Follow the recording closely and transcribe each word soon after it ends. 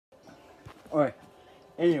Alright,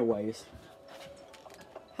 anyways.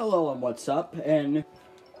 Hello and what's up, and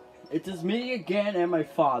it is me again and my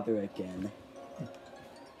father again.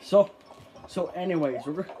 So anyways,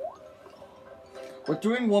 we're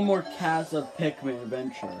doing one more cast of Pikmin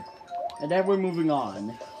adventure. And then we're moving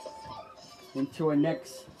on into our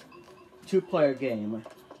next 2-player game.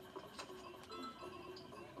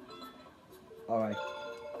 Alright.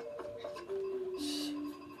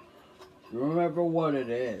 Remember what it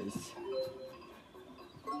is.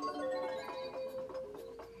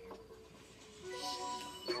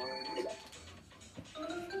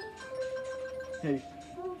 Hey.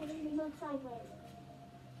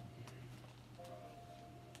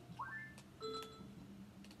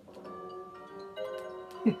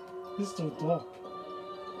 It's so dark.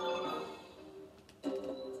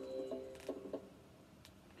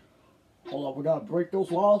 Hold on, we gotta break those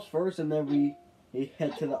walls first, and then we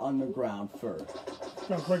head to the underground first.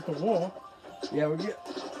 Gotta break the wall. Yeah, we get.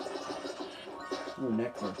 Ooh,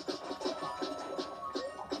 nectar.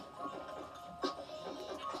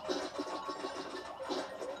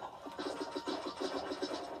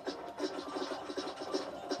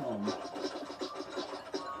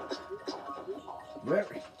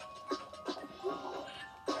 Very.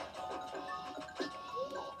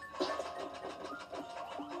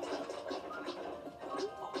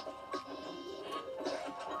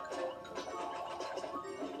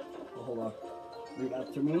 Oh, hold on. Read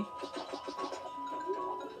after me.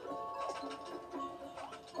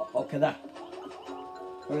 Okay,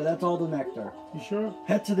 okay, that's all the nectar. You sure?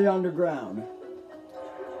 Head to the underground.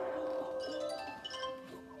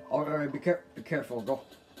 Alright, be careful. Go.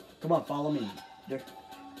 Come on, follow me.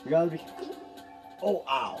 You gotta be. Oh,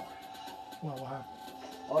 ow. What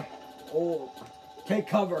happened? Oh, take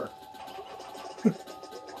cover.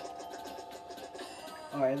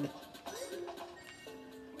 Alright.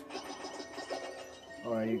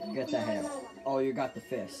 Alright, you can get the hand. Oh, you got the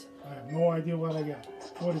fist. I have no idea what I got.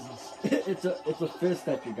 What is this? it's a fist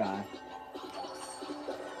that you got.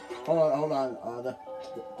 Hold on.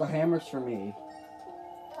 The hammer's for me.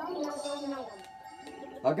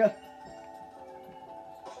 Okay.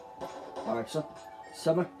 Alright, so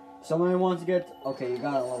somebody wants to get. Okay, you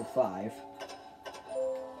got a level 5.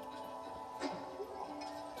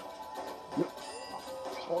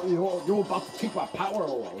 Oh, you're about to take my power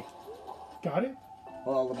away. Got it?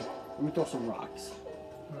 Hold on, let me throw some rocks.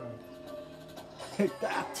 Take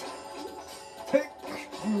that. Take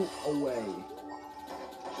you away.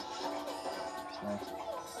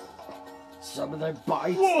 Some of them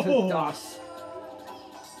bites to dust.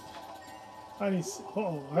 I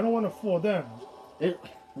don't want to fall down.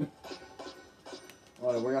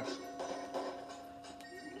 Alright, we're gonna.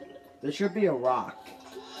 There should be a rock.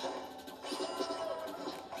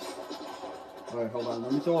 Alright, hold on.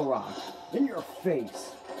 Let me throw a rock in your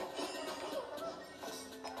face.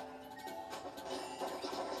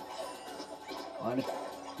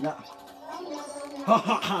 Nah. Ha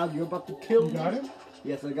ha ha! You're about to kill me. You got him?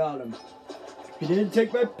 Yes, I got him. He didn't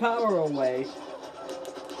take my power away.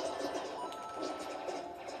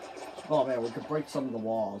 Oh man, we could break some of the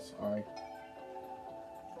walls. Alright.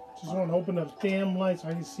 Just want to open the damn lights so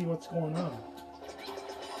I can see what's going on.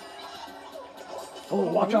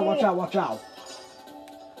 Oh, watch out, watch out, watch out.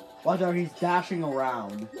 Watch out, he's dashing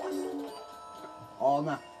around. Oh,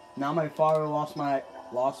 now my father lost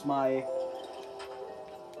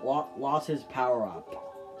his power up.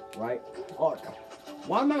 Right? Oh,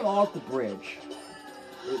 why am I off the bridge?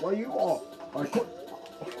 Wait, what are you all?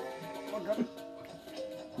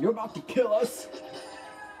 You're about to kill us.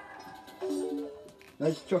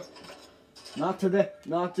 That's true. Not today,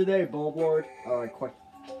 Bullboard. Alright, quick.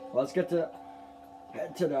 Let's head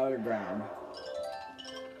to the underground.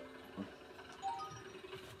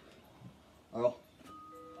 Oh.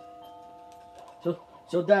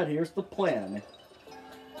 So Dad, here's the plan.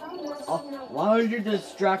 Why don't you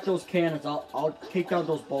distract those cannons? I'll take down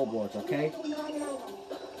those Bullboards, okay?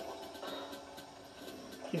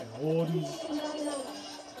 Yeah, all these.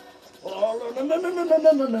 Oh,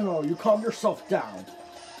 no. You calm yourself down.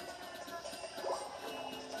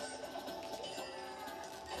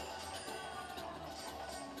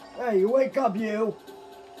 Hey, you wake up, you.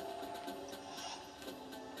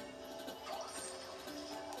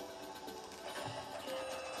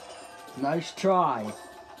 Nice try.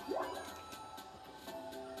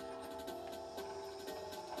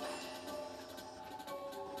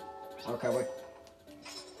 Okay, wait.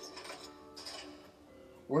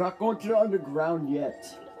 We're not going to the underground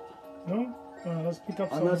yet. No? Let's pick up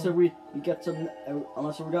some. Unless we get some.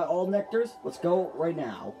 Unless we got all nectars. Let's go right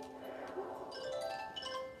now.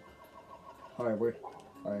 Alright,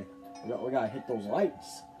 all right. We gotta hit those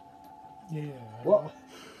lights. Yeah. What?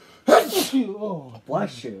 Oh,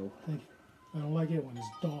 Bless you. Thank you. I don't like it when it's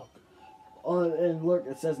dark. Oh, and look,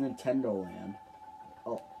 it says Nintendo Land.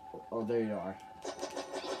 Oh, there you are.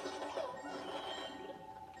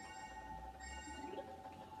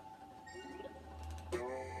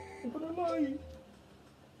 Open the light.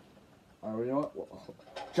 Alright, you know what?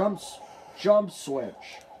 Jump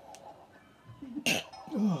switch.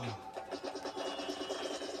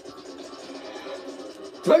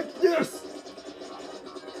 Take this!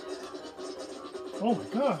 Oh my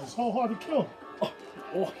god, it's so hard to kill.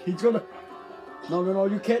 Oh, he's gonna... No,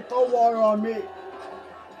 you can't throw water on me.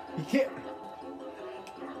 You can't...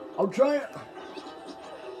 I'm trying...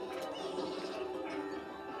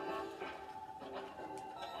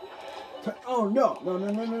 Oh, no.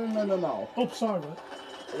 Oh, sorry, bud.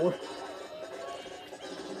 Oh.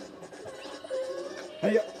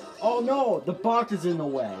 Hey, oh no, the box is in the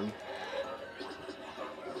way.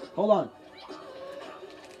 Hold on.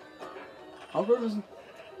 How good is...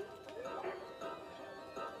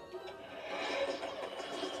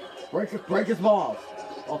 Break his balls.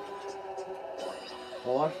 Oh.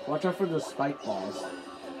 Well, watch out for the spike balls.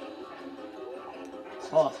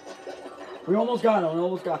 Oh. We almost got him. We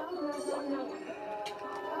almost got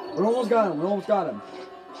him.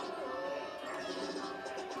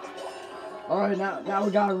 Alright, now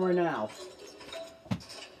we got him right now.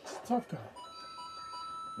 Tough guy.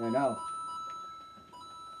 I know.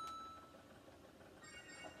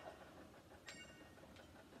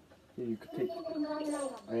 You could take...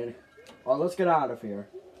 Alright. Oh, let's get out of here.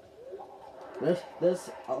 This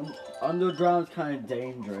underground is kind of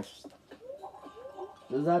dangerous.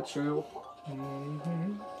 Is that true?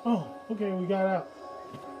 Mm-hmm. Oh, okay, we got out.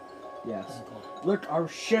 Yes. Look, our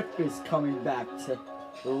ship is coming back to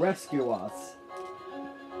rescue us.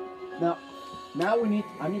 Now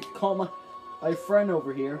I need to call my friend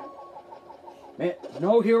over here. Man,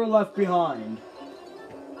 no hero left behind.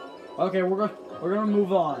 Okay, we're gonna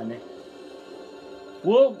move on.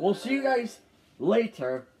 We'll see you guys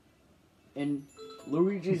later in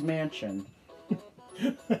Luigi's mansion.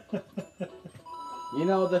 You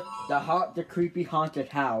know, the creepy haunted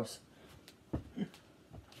house